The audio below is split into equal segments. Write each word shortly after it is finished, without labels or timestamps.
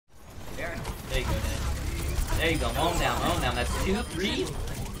you go, man. There you go. Mow him down. Mow him down. That's 2, 3,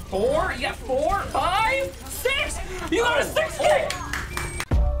 4. You got 4, 5, 6. You got a 6 kick.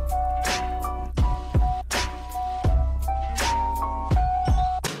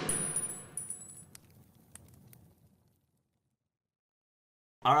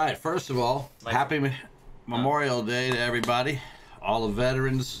 All right, first of all, happy Memorial Day to everybody, all the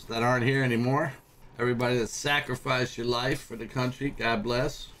veterans that aren't here anymore, everybody that sacrificed your life for the country, God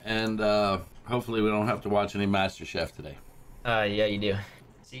bless, and hopefully we don't have to watch any MasterChef today. Yeah, you do.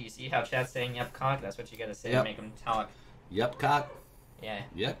 You see how chat's saying yep cock? That's what you gotta say to make them talk. Yep cock? Yeah.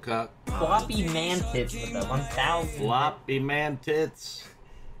 Yep cock. Floppy man tits with the 1,000. Floppy man tits.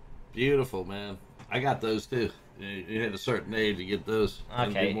 Beautiful, man. I got those too. You hit a certain age to get those.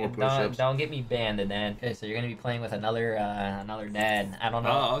 Okay, more push-ups. don't get me banned, then. Okay, so you're gonna be playing with another dad. I don't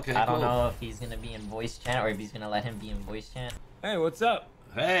know. Oh, okay, I don't know if he's gonna be in voice chat or if he's gonna let him be in voice chat. Hey, what's up?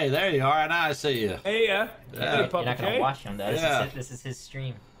 Hey, there you are, and I see you. Hey, Yeah. Hey, You're not gonna watch him though. Yeah. This is his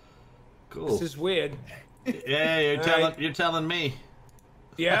stream. Cool. This is weird. Yeah, you're telling me.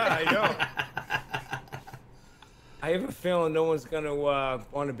 Yeah, I know. I have a feeling no one's gonna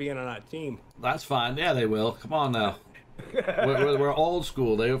want to be on our team. That's fine. Yeah, they will. Come on now. we're old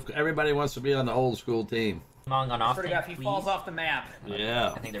school. Everybody wants to be on the old school team. Emongg on off. If he falls off the map.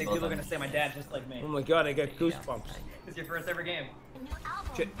 Yeah. I think people are gonna say my dad just like me. Oh my god, I got goosebumps. It's your first ever game.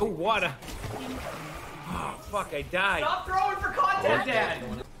 Shit. Oh, water. Oh, fuck, I died. Stop throwing for contact, Dad!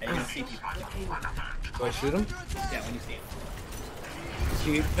 Hey, you see people. Do I shoot him? Yeah, when you see him.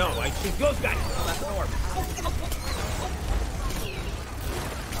 See? No, I shoot those guys. Oh, that's an orb.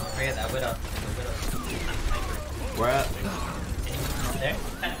 Yeah, that widow. Where at? There?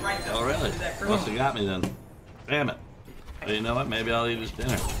 That's right, though. Oh, really? Must have got me then. Damn it. Well, you know what? Maybe I'll eat his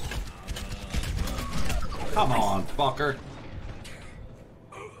dinner. Come on, fucker.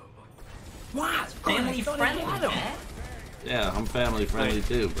 What? Family friendly, man. Yeah, I'm family friendly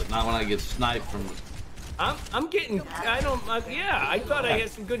too, but not when I get sniped from. I'm getting. I don't. Yeah, I thought I had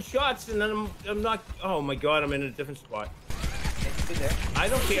some good shots, and then I'm not. Oh my god, I'm in a different spot. I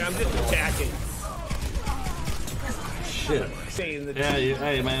don't care. I'm just attacking. Shit. Yeah,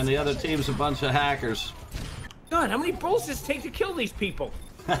 hey man, the other team's a bunch of hackers. God, how many bullets does it take to kill these people?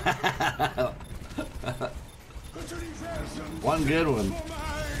 One good one.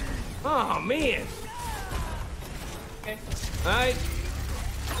 Oh man. Okay. Alright.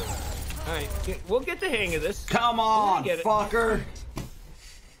 Alright, we'll get the hang of this. Come on, fucker.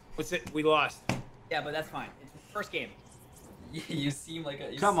 What's it? We lost. Yeah, but that's fine. It's the first game. You seem like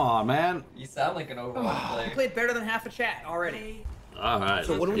a. Come on, man. You sound like an Overwatch player. You played better than half a chat already. All right.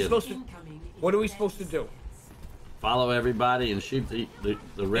 So what are we supposed to? What are we supposed to do? Follow everybody and shoot the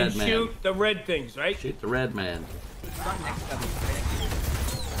red man. Shoot the red things, right? Shoot the red man.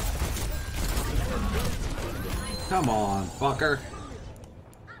 Come on, fucker.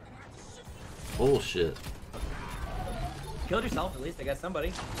 Bullshit. Killed yourself, at least. I got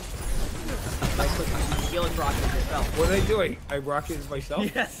somebody. Healing rocket yourself. What did I do? I rocketed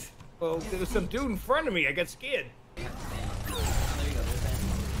myself? Yes. Well, there was some dude in front of me. I got scared.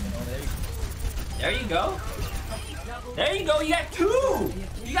 There you go. There you go. You got 2.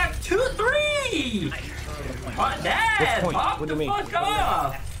 You got 2, 3. Dad, pop what do the you mean? fuck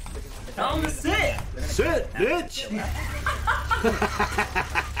off. Tell him to sit. Sit, bitch.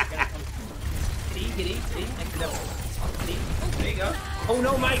 See? There you go. Oh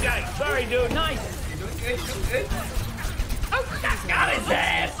no, my guy. Sorry, dude. Nice. You're doing good. You're doing good. Oh, got his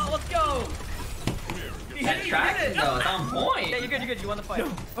ass. Oh, let's go. That traction though, it's on point. Yeah, you're good. You won the fight.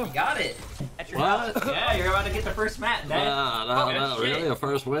 You got it. At your What? house. Yeah, you're about to get the first mat, Dad. No, really? A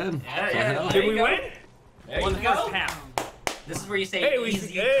first win? Yeah. Did we win? There Won you the go. first half. This is where you say Hey,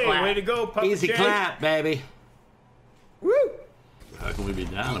 easy hey, clap. way to go, PapaJay. Easy clap, baby. Woo! How can we be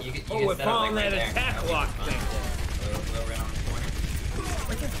down? You Oh, we're set up following like that right attack there. lock thing. Go around the corner.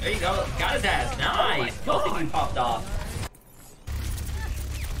 There you go. Got his ass. Nice. Both of you popped off.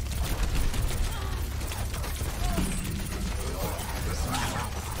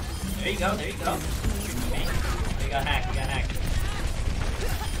 There you go. Okay. You got hacked.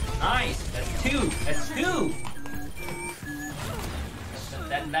 Nice. That's 2.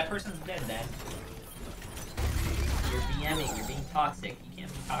 That person's dead, Dad. You're BMing. You're being toxic. You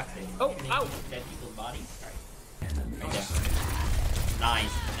can't be toxic. Oh, ow. Dead people's bodies. Right there.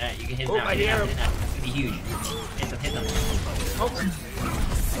 Nice. You can hit him Oh, now. I hear him. It's gonna be huge. Hit them. Oh.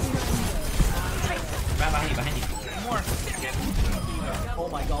 Right behind you. One more. Oh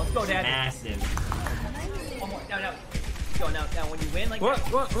my god, let's go, Dad. Massive. One more. Now. Go now. When you win, like What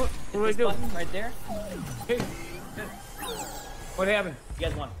do I do? button right there. Hey. What happened? You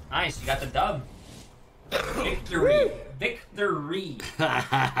guys won. Nice, you got the dub. Victory. Victory.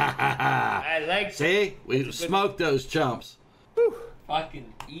 I like See? We smoked those chumps.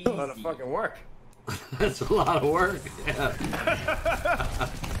 Fucking easy. a lot of fucking work. That's a lot of work. Yeah.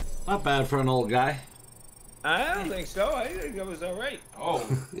 Not bad for an old guy. I don't think so. I think that was all right. Oh.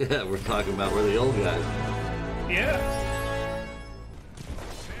 Yeah, we're talking about we're the old guys. Yeah.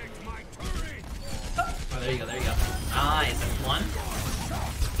 Oh, there you go, there you go. Nice. That's 1.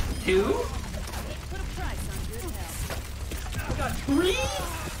 2. Oh god, 3!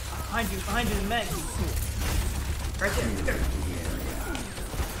 Behind you, the Meg. Right there.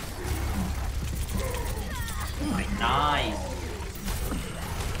 Nice.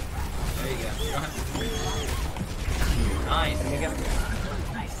 There you go.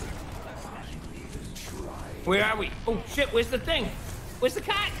 Nice. Nice. Where are we? Oh shit! Where's the thing? Where's the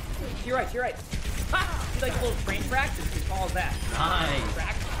cat? To your right, to your right. Ha! You like a little train track? Just follow that. Nice.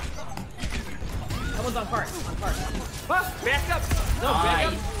 Track. Someone's on cart. On cart. Huh? Back up! No, back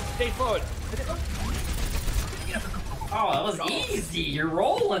up. Stay forward. Oh, that was easy. You're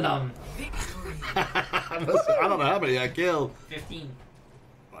rolling them. I don't know how many I killed. 15.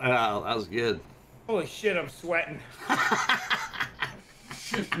 Wow, that was good. Holy shit! I'm sweating.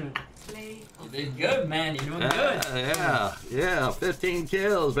 You did good, man. You're doing good. Yeah. 15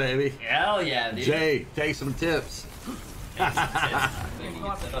 kills, baby. Hell yeah, dude. Jay, take some tips. Oh,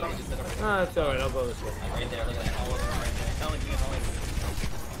 that's all right. I'll go this way. Right there, look at that. All over right there. Tell me, you can always.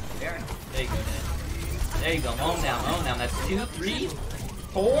 There. There you go, man. There you go. Mow him down, mow him down. That's 2, 3,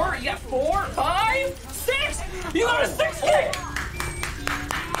 4. You got 4, 5, 6. You got a 6 kick.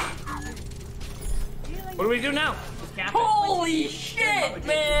 What do we do now? Holy shit,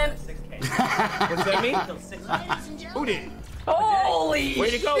 man. 6K. What's that mean? Till 6. Who did? Holy Way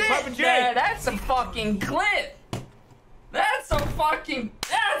to go, shit, PapaJay. man. That's a fucking clip. That's a fucking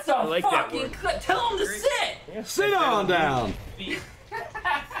like that fucking word. clip. Tell him to sit. Sit on down.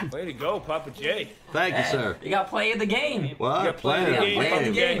 Way to go, Papa J. Thank you, sir. You got play of the game. What? gotta play Playing the a game, play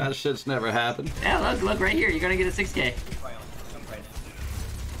the game. That shit's never happened. Yeah, look right here. You're gonna get a 6K.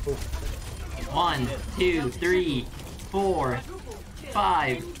 1, 2, 3, 4,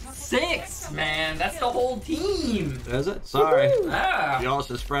 5, 6. Man, that's the whole team. Is it? Sorry. Ah. You all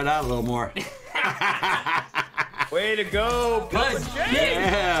should spread out a little more. Way to go, Papa Good J. shit.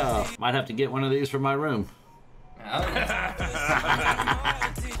 Yeah. Might have to get one of these for my room. Oh,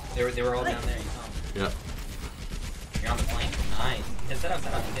 yeah. they were all down there. You saw them. Yep. You're on the flank. Nice. Yeah, set up.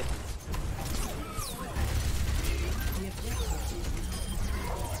 Okay.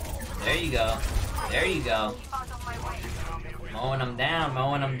 There you go. There you go. Mowing them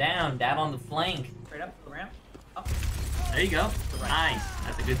down. Dab on the flank. Straight up, the ramp. Up. There you go. Nice.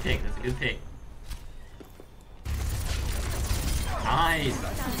 That's a good pick. Nice.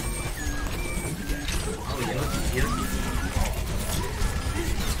 Oh, Yoki.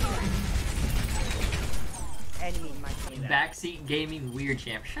 Enemy in my team. Backseat gaming weird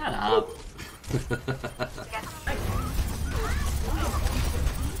champ. Shut up.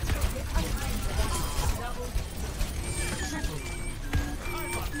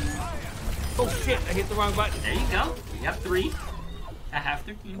 Oh shit, I hit the wrong button. There you go. You got 3. I have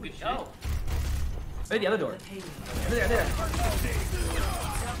 13. Good shit. Go. Hey, the other door. There.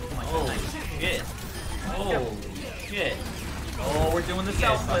 Holy shit. Holy shit. Oh, we're doing the You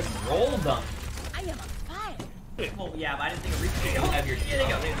guys selfless. fucking rolled them. I am on fire. Well, yeah, but I didn't think a Reaper. You have your Yeah, there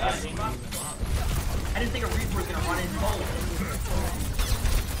you go. There you go. I didn't think a Reaper was gonna run in bold.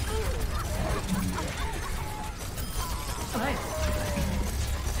 Oh, nice.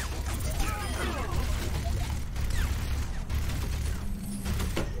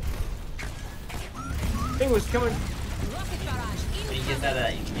 Thing was coming. When you get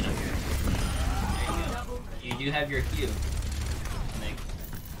that, you know, there you go. You do have your Q. Like,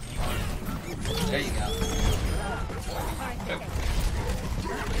 there you go.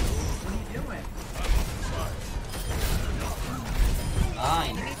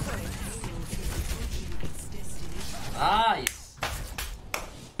 Nice. Nice.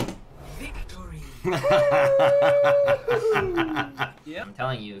 Yep. I'm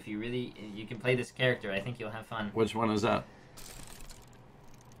telling you, if you can play this character, I think you'll have fun. Which one is that?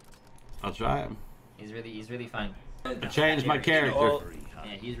 I'll try him. He's really fun. I changed my character.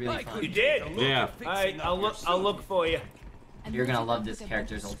 Yeah, he's really fun. You did. Yeah. Alright, I'll look for you. You're gonna love this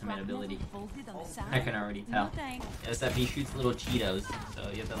character's ultimate ability. I can already tell. It's that he shoots little Cheetos, so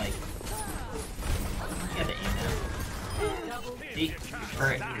you have to like, you have to aim at him. See,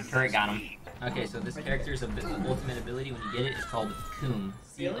 your turret got him. Okay, so this character's ultimate ability, when you get it, is called Coom.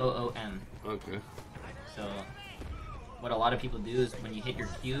 C-O-O-M. Okay. So, what a lot of people do is when you hit your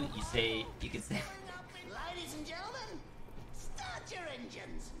Q, you can say. Ladies and gentlemen, start your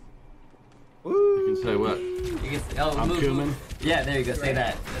engines. You can say what? You can say, oh, I'm move, cumin. move. Yeah, there you go. Say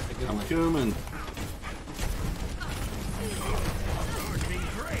that. That's a good I'm one. cumin.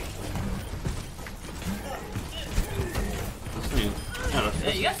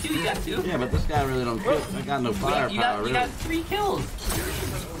 Yeah, you got two. You got two. Yeah, but this guy really don't kill. I got no firepower, You really. got 3 kills.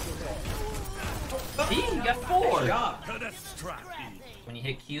 See, you got 4. When you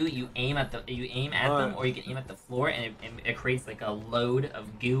hit Q, you aim at them, or you can aim at the floor, and it creates like a load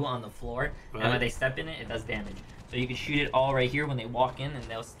of goo on the floor. Right. And when they step in it, it does damage. So you can shoot it all right here when they walk in, and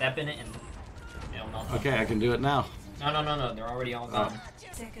they'll step in it, and it'll melt. Okay, I can do it now. No. They're already all gone.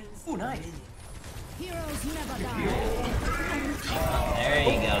 Oh, nice. Heroes never die. There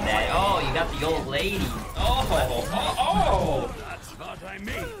you go, Dad. Oh, you got the old lady. Oh. That's what I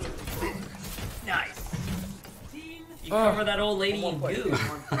mean. Nice. You cover that old lady in goo.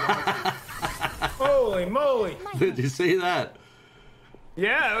 Holy moly! Did you see that?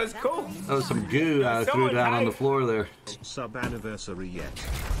 Yeah, that was cool. That was some goo I threw Someone down on the died. floor there. Sub anniversary yet.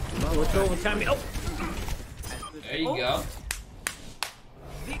 What's overtime? Oh! There you go.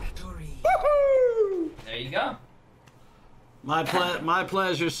 Victory. Woohoo! There you go. My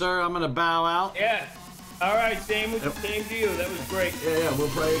pleasure, sir. I'm gonna bow out. Yeah. All right, same to you. That was great. Yeah, we'll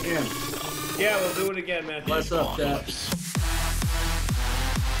play again. Yeah, we'll do it again, man. What's up, chat?